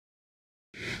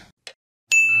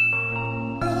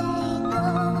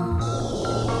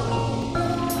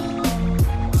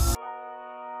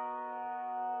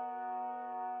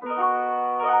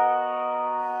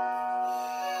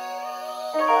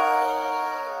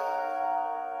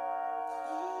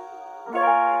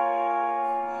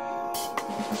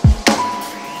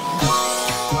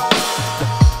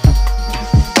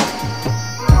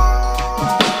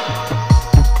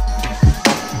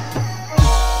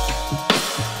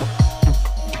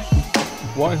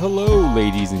Why, hello,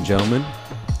 ladies and gentlemen.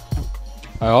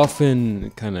 I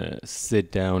often kind of sit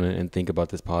down and think about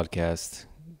this podcast,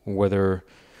 whether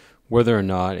or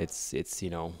not it's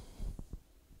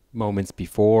moments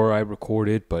before I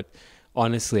recorded, but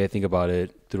honestly, I think about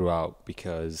it throughout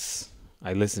because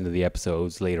I listen to the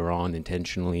episodes later on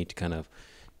intentionally to kind of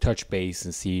touch base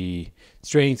and see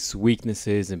strengths,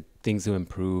 weaknesses, and things to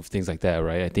improve, things like that,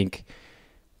 right? I think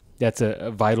that's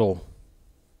a vital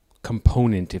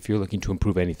component if you're looking to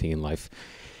improve anything in life.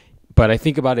 But I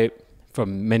think about it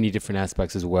from many different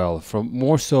aspects as well, from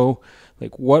more so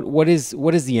like what is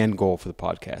the end goal for the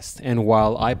podcast. And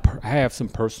while I have some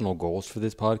personal goals for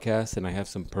this podcast, and I have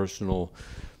some personal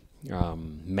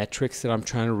metrics that I'm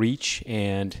trying to reach,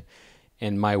 and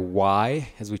my why,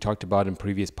 as we talked about in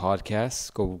previous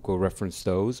podcasts, go reference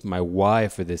those. My why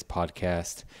for this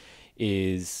podcast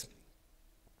is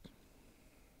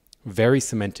very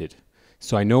cemented.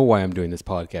 So I know why I'm doing this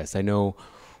podcast. I know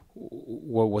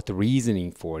what the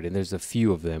reasoning for it, and there's a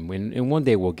few of them. And one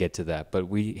day we'll get to that, but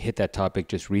we hit that topic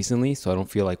just recently, so I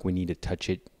don't feel like we need to touch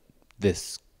it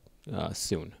this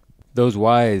soon. Those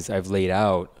whys I've laid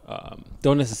out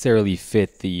don't necessarily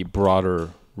fit the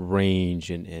broader range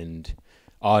and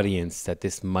audience that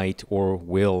this might or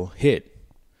will hit,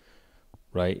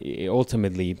 right?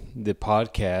 Ultimately, the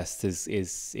podcast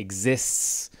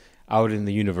exists out in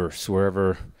the universe,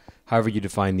 however you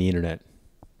define the internet,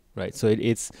 right? So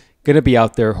it's going to be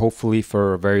out there hopefully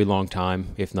for a very long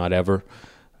time, if not ever.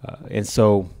 And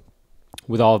so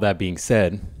with all that being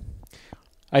said,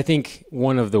 I think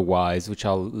one of the whys, which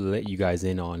I'll let you guys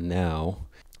in on now,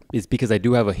 is because I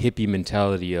do have a hippie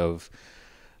mentality of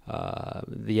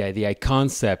the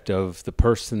concept of the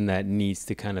person that needs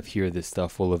to kind of hear this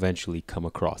stuff will eventually come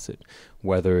across it,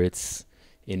 whether it's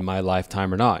in my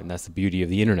lifetime or not. And that's the beauty of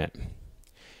the internet.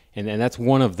 And that's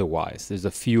one of the whys. There's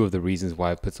a few of the reasons why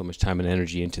I've put so much time and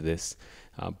energy into this,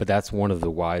 but that's one of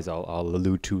the whys I'll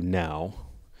allude to now.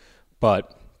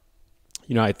 But,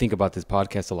 I think about this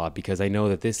podcast a lot because I know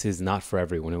that this is not for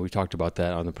everyone, and we talked about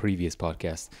that on the previous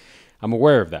podcast. I'm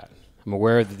aware of that. I'm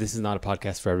aware that this is not a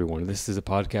podcast for everyone. This is a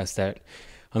podcast that,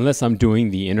 unless I'm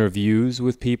doing the interviews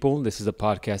with people, this is a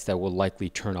podcast that will likely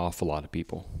turn off a lot of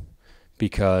people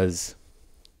because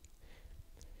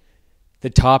the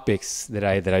topics that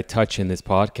I touch in this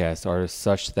podcast are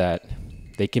such that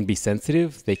they can be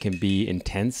sensitive, they can be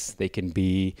intense, they can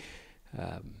be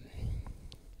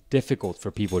difficult for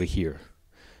people to hear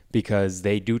because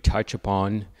they do touch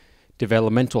upon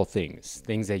developmental things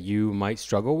that you might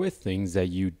struggle with, things that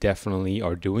you definitely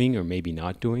are doing or maybe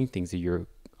not doing, things that you're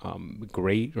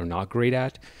great or not great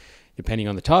at. Depending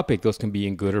on the topic, those can be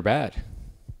in good or bad,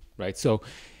 right? So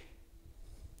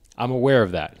I'm aware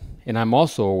of that. And I'm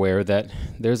also aware that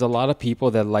there's a lot of people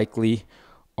that likely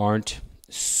aren't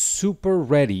super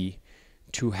ready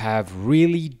to have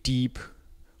really deep,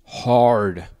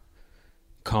 hard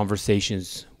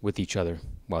conversations with each other.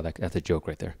 Wow, that's a joke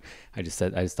right there. I just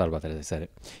thought about that as I said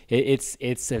it.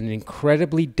 It's an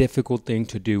incredibly difficult thing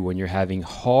to do when you're having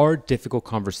hard, difficult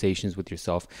conversations with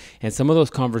yourself. And some of those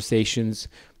conversations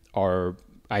are,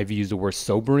 I've used the word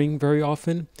sobering very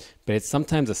often, but it's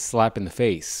sometimes a slap in the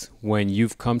face when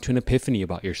you've come to an epiphany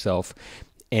about yourself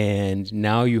and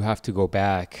now you have to go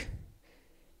back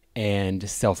and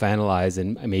self-analyze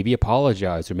and maybe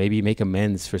apologize or maybe make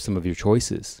amends for some of your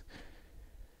choices.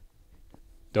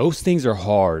 Those things are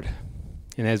hard.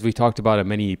 And as we talked about in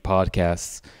many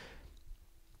podcasts,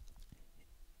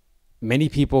 many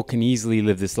people can easily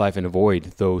live this life and avoid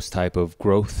those type of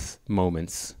growth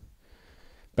moments.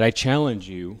 But I challenge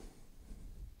you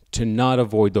to not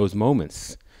avoid those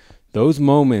moments. Those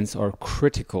moments are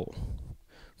critical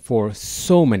for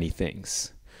so many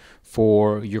things,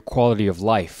 for your quality of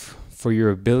life, for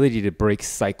your ability to break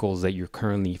cycles that you're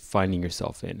currently finding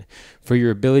yourself in, for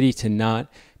your ability to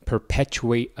not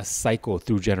perpetuate a cycle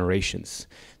through generations.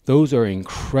 Those are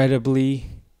incredibly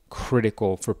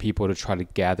critical for people to try to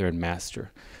gather and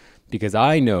master. Because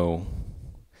I know,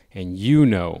 and you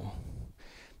know,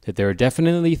 that there are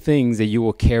definitely things that you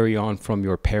will carry on from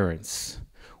your parents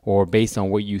or based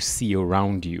on what you see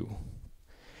around you.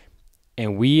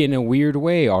 And we, in a weird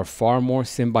way, are far more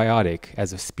symbiotic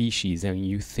as a species than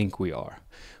you think we are.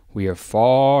 We are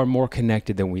far more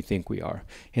connected than we think we are.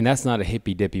 And that's not a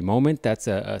hippy-dippy moment. That's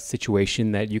a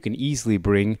situation that you can easily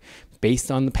bring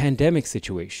based on the pandemic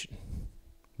situation,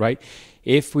 right?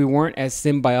 If we weren't as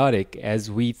symbiotic as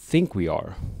we think we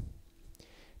are,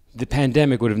 the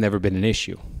pandemic would have never been an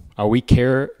issue. Do we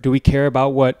care about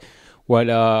what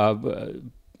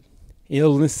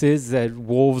illnesses that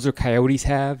wolves or coyotes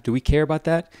have? Do we care about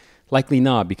that? Likely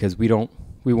not, because we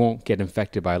won't get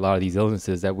infected by a lot of these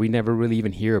illnesses that we never really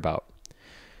even hear about.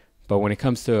 But when it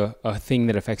comes to a thing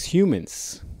that affects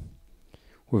humans,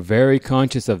 we're very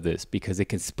conscious of this because it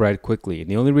can spread quickly.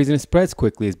 And the only reason it spreads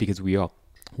quickly is because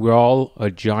we're all a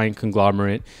giant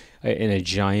conglomerate in a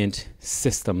giant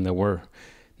system that we're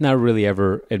not really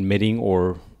ever admitting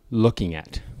or looking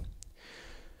at.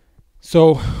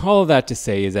 So all of that to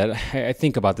say is that I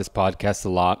think about this podcast a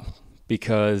lot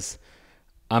because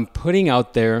I'm putting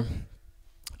out there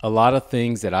a lot of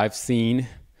things that I've seen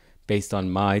based on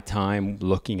my time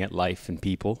looking at life and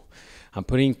people. I'm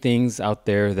putting things out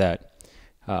there that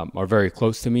are very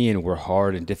close to me and were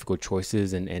hard and difficult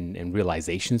choices and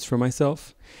realizations for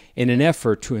myself in an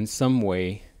effort to in some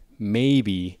way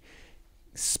maybe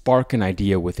spark an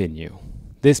idea within you.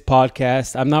 This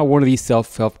podcast, I'm not one of these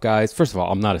self-help guys. First of all,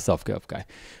 I'm not a self-help guy,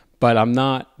 but I'm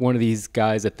not one of these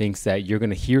guys that thinks that you're going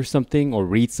to hear something or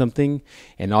read something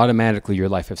and automatically your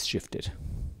life has shifted.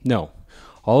 No,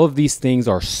 all of these things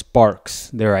are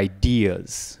sparks. They're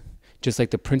ideas. Just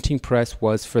like the printing press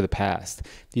was for the past.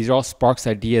 These are all sparks,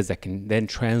 ideas that can then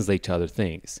translate to other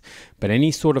things. But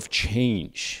any sort of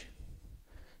change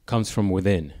comes from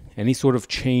within. Any sort of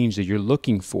change that you're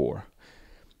looking for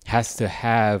has to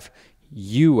have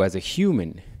you as a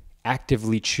human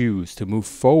actively choose to move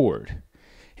forward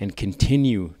and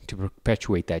continue to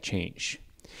perpetuate that change.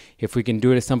 If we can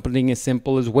do it as something as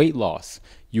simple as weight loss,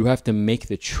 you have to make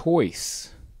the choice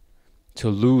to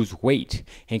lose weight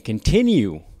and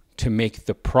continue to make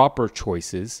the proper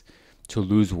choices to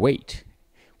lose weight,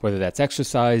 whether that's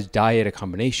exercise, diet, a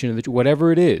combination of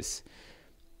whatever it is.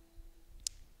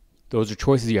 Those are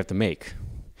choices you have to make.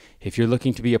 If you're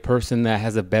looking to be a person that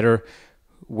has a better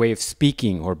way of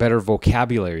speaking or better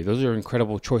vocabulary, those are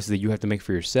incredible choices that you have to make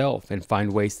for yourself and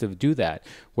find ways to do that,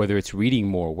 whether it's reading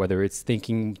more, whether it's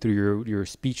thinking through your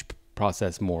speech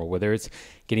process more, whether it's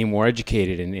getting more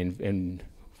educated and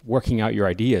working out your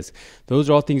ideas. Those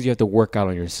are all things you have to work out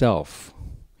on yourself.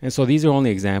 And so these are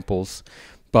only examples,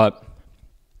 but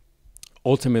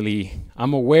ultimately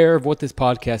I'm aware of what this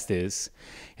podcast is,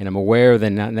 and I'm aware that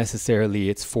not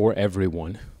necessarily it's for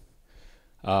everyone.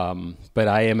 But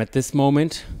I am at this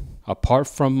moment, apart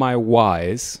from my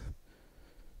whys,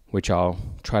 which I'll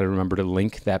try to remember to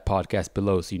link that podcast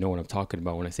below so you know what I'm talking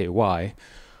about when I say why.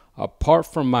 Apart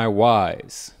from my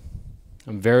whys,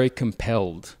 I'm very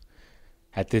compelled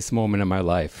at this moment in my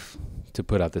life to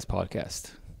put out this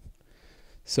podcast.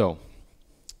 So,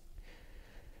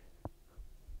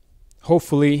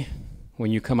 hopefully,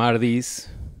 when you come out of these,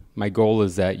 my goal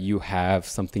is that you have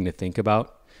something to think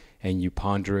about and you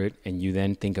ponder it and you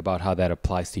then think about how that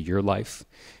applies to your life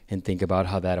and think about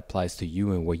how that applies to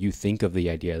you and what you think of the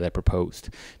idea that I proposed.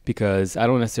 Because I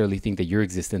don't necessarily think that your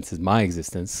existence is my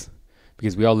existence,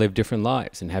 because we all live different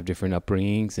lives and have different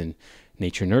upbringings and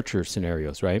nature-nurture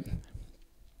scenarios, right?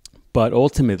 But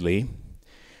ultimately,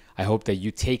 I hope that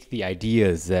you take the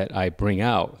ideas that I bring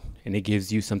out and it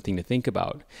gives you something to think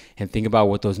about and think about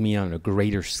what those mean on a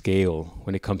greater scale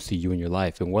when it comes to you and your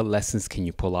life and what lessons can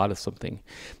you pull out of something.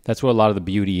 That's what a lot of the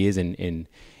beauty is in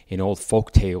old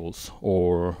folk tales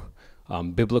or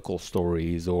biblical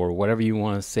stories or whatever you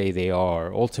want to say they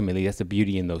are. Ultimately, that's the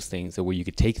beauty in those things, where you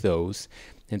could take those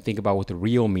and think about what the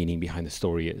real meaning behind the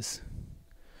story is.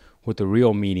 What the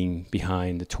real meaning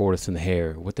behind the tortoise and the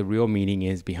hare, what the real meaning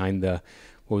is behind what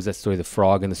was that story, the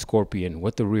frog and the scorpion,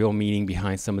 what the real meaning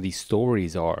behind some of these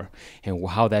stories are, and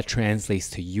how that translates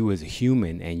to you as a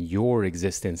human and your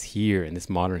existence here in this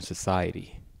modern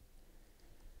society.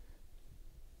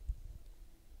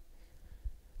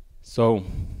 So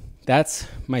that's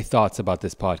my thoughts about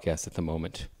this podcast at the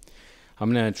moment.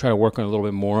 I'm going to try to work on a little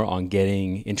bit more on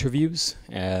getting interviews,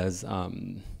 as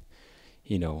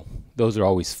those are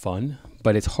always fun,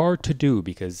 but it's hard to do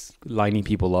because lining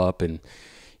people up and,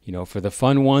 for the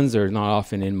fun ones, they're not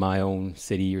often in my own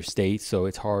city or state, so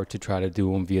it's hard to try to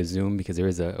do them via Zoom because there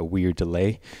is a weird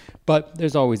delay, but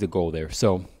there's always a goal there.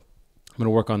 So I'm going to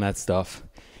work on that stuff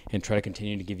and try to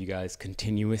continue to give you guys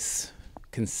continuous,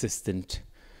 consistent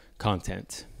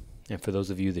content. And for those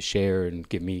of you that share and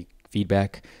give me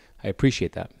feedback, I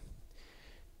appreciate that.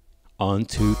 On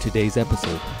to today's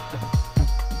episode.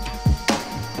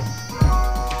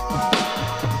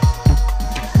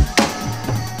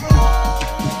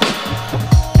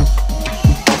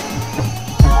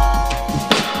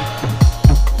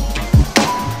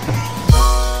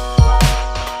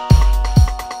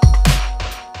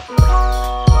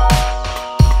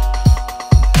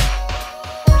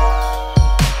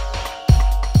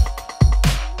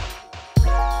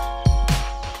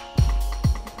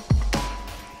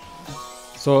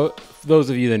 So for those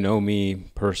of you that know me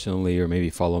personally or maybe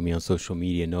follow me on social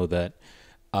media know that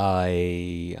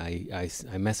I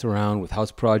mess around with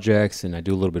house projects and I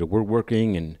do a little bit of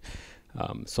woodworking, and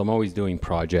So I'm always doing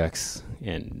projects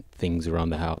and things around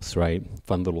the house, right?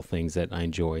 Fun little things that I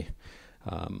enjoy.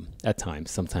 At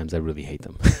times, sometimes I really hate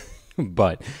them,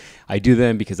 but I do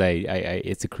them because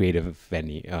it's a creative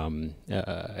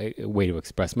a way to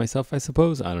express myself, I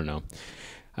suppose. I don't know.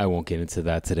 I won't get into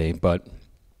that today, but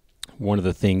one of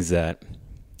the things that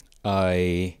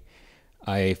I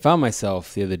found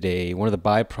myself the other day, one of the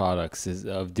byproducts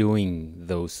of doing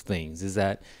those things is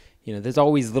that, there's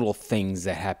always little things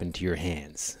that happen to your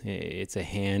hands. It's a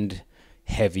hand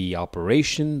heavy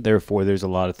operation. Therefore, there's a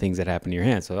lot of things that happen to your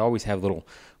hands. So I always have little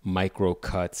micro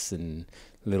cuts and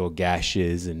little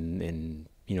gashes and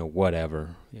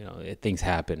whatever, things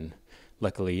happen.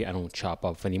 Luckily, I don't chop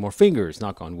off any more fingers,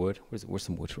 knock on wood. Where's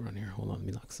some wood around here? Hold on, let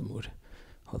me knock some wood.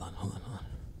 Hold on.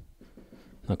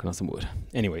 Knocking on some wood.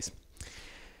 Anyways,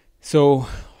 so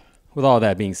with all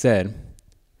that being said,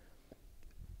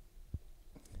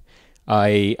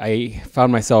 I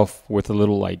found myself with a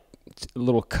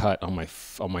little cut on my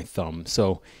thumb.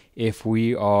 So if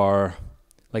you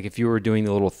were doing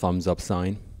the little thumbs up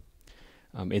sign,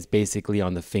 it's basically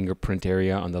on the fingerprint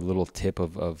area on the little tip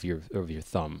of your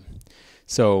thumb.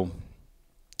 So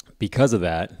because of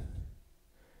that,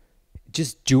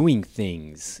 just doing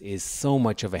things is so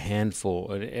much of a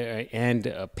handful and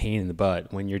a pain in the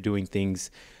butt when you're doing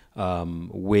things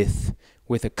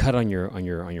with a cut on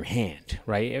your hand,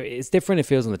 right? It's different if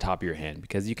it was on the top of your hand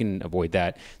because you can avoid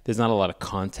that. There's not a lot of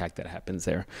contact that happens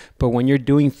there. But when you're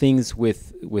doing things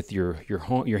with your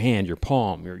hand, your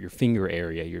palm, your finger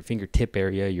area, your fingertip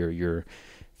area, your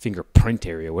fingerprint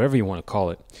area, whatever you want to call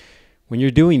it, when you're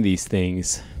doing these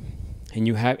things, and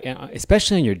you have,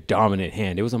 especially on your dominant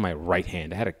hand, it was on my right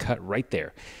hand. I had a cut right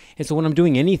there. And so when I'm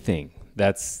doing anything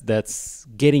that's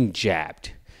getting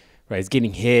jabbed, right? It's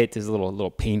getting hit. There's a little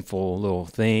painful little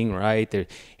thing, right?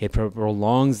 It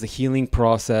prolongs the healing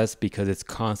process because it's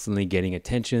constantly getting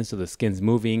attention. So the skin's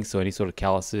moving. So any sort of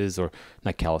calluses, or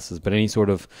not calluses, but any sort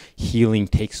of healing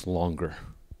takes longer.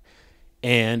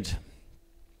 And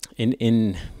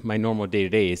in my normal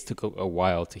day-to-day, it took a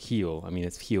while to heal. I mean,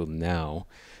 it's healed now.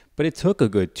 But it took a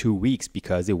good 2 weeks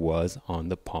because it was on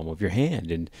the palm of your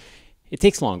hand, and it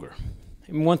takes longer.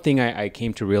 And one thing I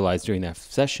came to realize during that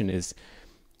session is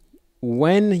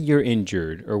when you're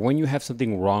injured or when you have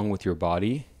something wrong with your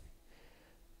body,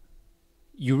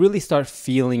 you really start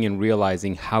feeling and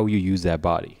realizing how you use that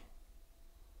body.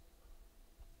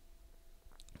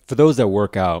 For those that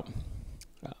work out,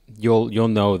 you'll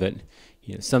know that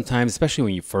sometimes, especially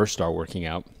when you first start working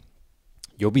out,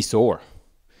 you'll be sore.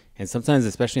 And sometimes,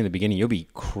 especially in the beginning, you'll be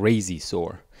crazy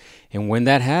sore. And when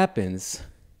that happens,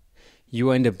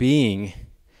 you end up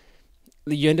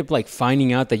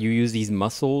finding out that you use these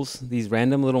muscles, these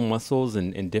random little muscles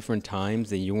in different times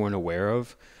that you weren't aware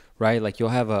of, right? Like you'll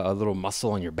have a little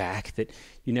muscle on your back that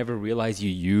you never realized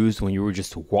you used when you were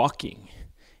just walking.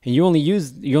 And you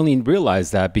only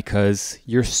realize that because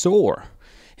you're sore.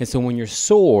 And so when you're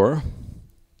sore,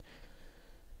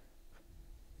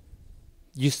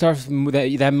 you start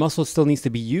that muscle still needs to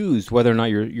be used, whether or not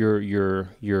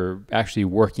you're actually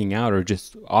working out or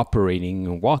just operating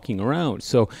and walking around.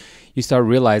 So you start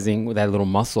realizing with that little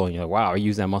muscle, and you're like, wow, I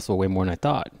use that muscle way more than I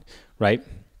thought, right?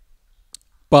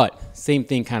 But same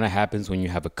thing kind of happens when you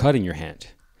have a cut in your hand.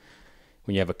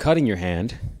 When you have a cut in your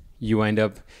hand, you end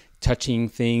up touching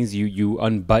things, you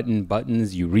unbutton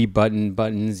buttons, you rebutton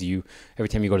buttons, every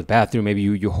time you go to the bathroom, maybe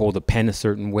you hold a pen a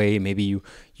certain way, maybe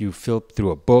you flip through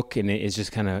a book, and it's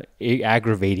just kind of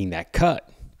aggravating that cut.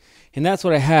 And that's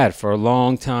what I had for a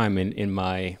long time in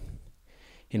my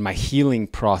healing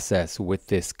process with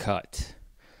this cut.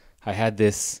 I had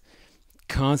this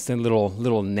constant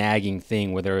little nagging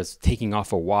thing, whether it's taking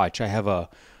off a watch. I have a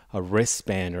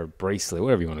wristband or bracelet,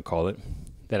 whatever you want to call it,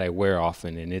 that I wear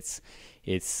often, and it's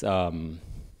I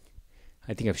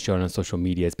think I've shown it on social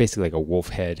media. It's basically like a wolf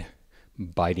head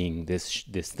biting this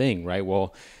thing, right?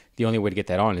 Well, the only way to get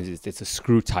that on is it's a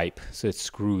screw type, so it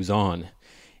screws on,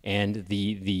 and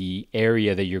the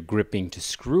area that you're gripping to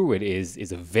screw it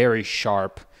is a very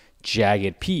sharp,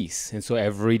 jagged piece. And so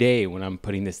every day when I'm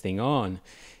putting this thing on,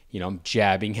 I'm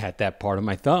jabbing at that part of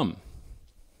my thumb.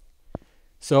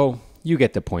 So you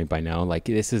get the point by now. Like,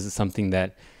 this is something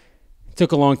that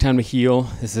took a long time to heal.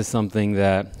 This is something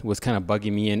that was kind of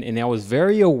bugging me, and I was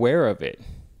very aware of it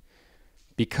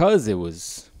because it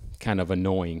was kind of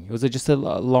annoying. It was just a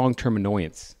long-term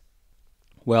annoyance.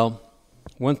 Well,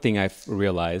 one thing I've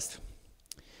realized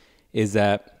is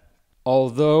that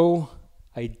although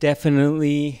I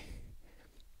definitely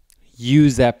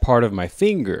use that part of my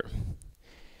finger,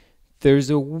 there's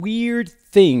a weird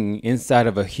thing inside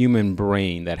of a human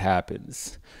brain that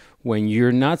happens. When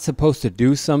you're not supposed to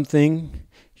do something,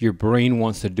 your brain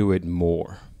wants to do it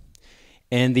more.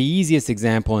 And the easiest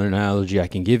example and analogy I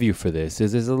can give you for this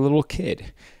is as a little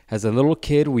kid. As a little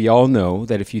kid, we all know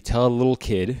that if you tell a little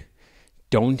kid,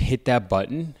 don't hit that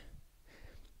button,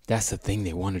 that's the thing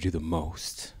they want to do the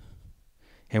most.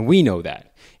 And we know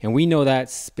that. And we know that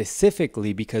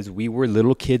specifically because we were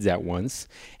little kids at once,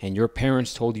 and your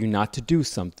parents told you not to do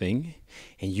something,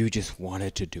 and you just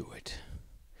wanted to do it.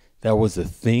 That was the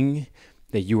thing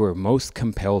that you were most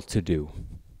compelled to do.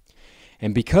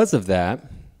 And because of that,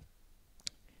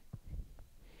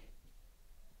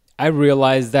 I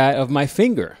realized that of my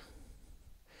finger.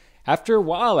 After a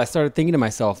while, I started thinking to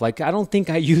myself, like, I don't think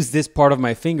I use this part of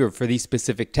my finger for these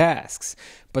specific tasks,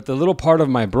 but the little part of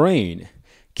my brain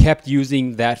kept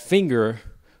using that finger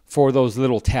for those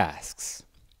little tasks.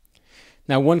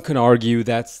 Now, one can argue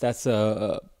that's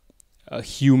a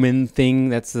human thing,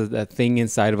 that's a thing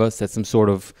inside of us, that's some sort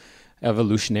of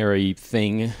evolutionary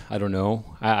thing. I don't know.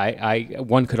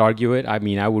 One could argue it. I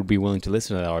mean, I would be willing to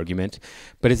listen to that argument,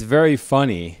 but it's very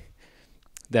funny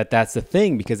that that's the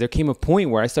thing, because there came a point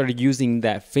where I started using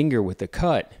that finger with the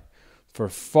cut for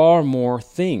far more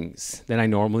things than I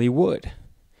normally would.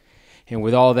 And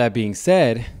with all that being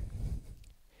said,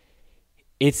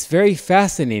 it's very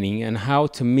fascinating and how,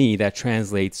 to me, that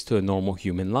translates to a normal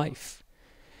human life.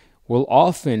 We'll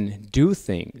often do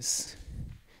things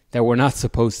that we're not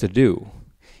supposed to do,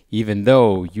 even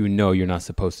though you know you're not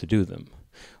supposed to do them.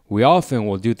 We often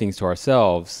will do things to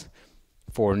ourselves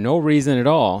for no reason at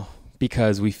all,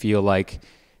 because we feel like,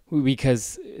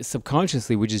 because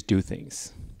subconsciously we just do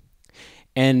things.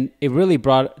 And it really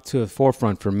brought to the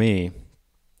forefront for me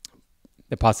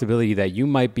the possibility that you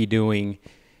might be doing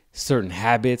certain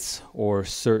habits or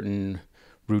certain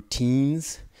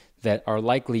routines that are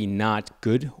likely not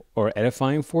good or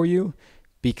edifying for you,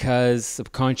 because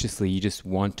subconsciously you just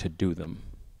want to do them.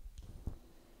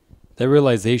 That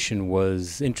realization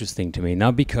was interesting to me,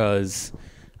 not because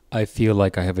I feel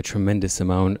like I have a tremendous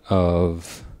amount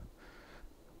of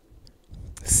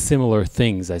similar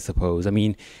things, I suppose. I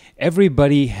mean,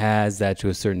 everybody has that to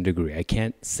a certain degree. I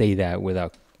can't say that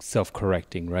without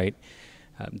self-correcting, right?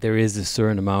 There is a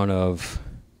certain amount of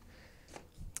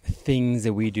things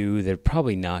that we do that are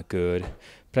probably not good,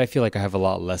 but I feel like I have a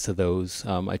lot less of those.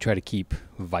 I try to keep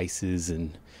vices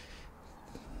and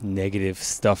negative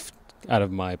stuff out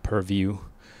of my purview,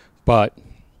 but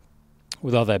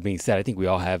with all that being said, I think we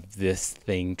all have this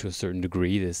thing to a certain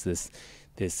degree, this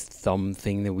thumb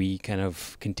thing that we kind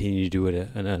of continue to do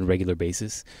on a regular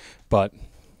basis. But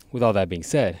with all that being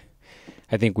said,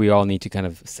 I think we all need to kind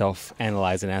of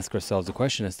self-analyze and ask ourselves the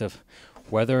question as to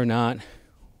whether or not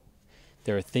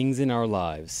there are things in our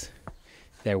lives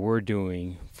that we're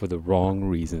doing for the wrong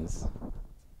reasons.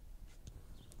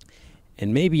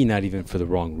 And maybe not even for the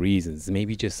wrong reasons.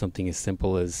 Maybe just something as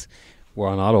simple as we're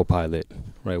on autopilot,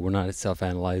 right? We're not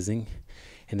self-analyzing.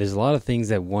 And there's a lot of things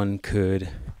that one could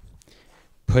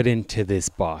put into this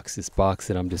box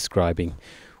that I'm describing,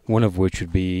 one of which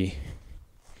would be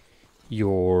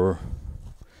your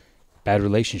bad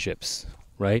relationships,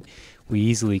 right? We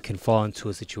easily can fall into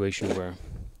a situation where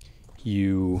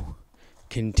you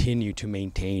continue to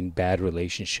maintain bad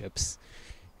relationships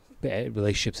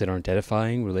that aren't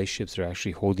edifying, relationships that are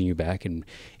actually holding you back and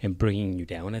bringing you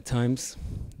down at times.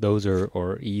 Those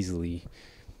are easily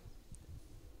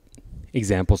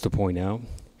examples to point out.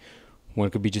 One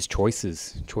could be just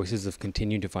choices of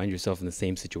continuing to find yourself in the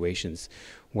same situations,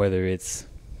 whether it's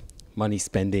money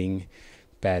spending,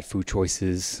 bad food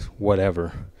choices,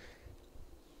 whatever.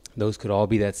 Those could all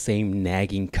be that same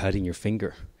nagging cut in your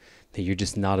finger that you're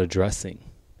just not addressing.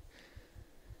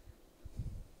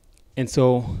 And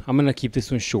so I'm going to keep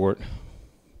this one short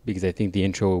because I think the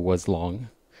intro was long.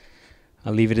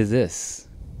 I'll leave it as this.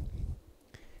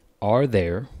 Are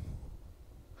there,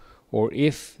 or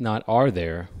if not are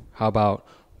there, how about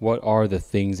what are the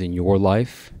things in your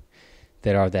life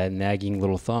that are that nagging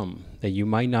little thumb that you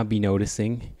might not be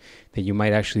noticing, that you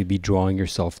might actually be drawing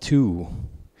yourself to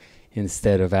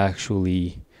instead of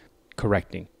actually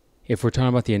correcting? If we're talking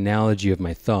about the analogy of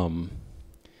my thumb,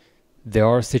 there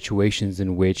are situations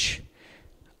in which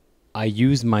I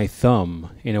use my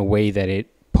thumb in a way that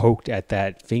it poked at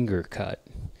that finger cut,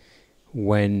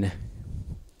 when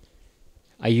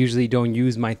I usually don't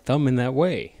use my thumb in that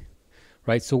way,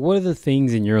 right? So what are the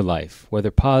things in your life,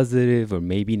 whether positive or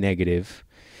maybe negative,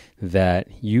 that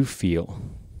you feel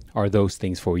are those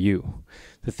things for you?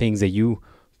 The things that you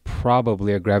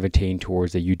probably are gravitating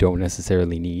towards that you don't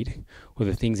necessarily need, or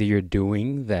the things that you're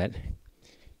doing that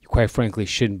you quite frankly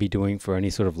shouldn't be doing for any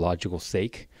sort of logical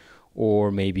sake,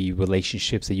 or maybe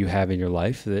relationships that you have in your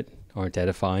life that aren't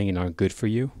edifying and aren't good for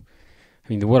you. I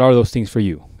mean, what are those things for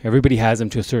you? Everybody has them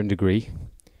to a certain degree.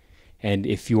 And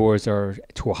if yours are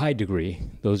to a high degree,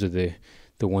 those are the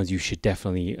ones you should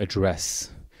definitely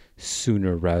address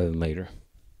sooner rather than later.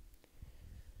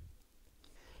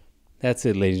 That's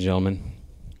it, ladies and gentlemen.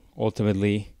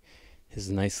 Ultimately, this is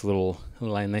a nice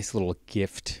little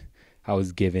gift I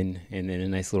was given, and a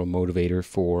nice little motivator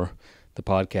for the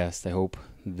podcast. I hope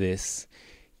this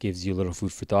gives you a little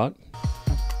food for thought.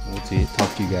 We'll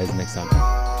talk to you guys next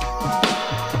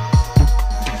time.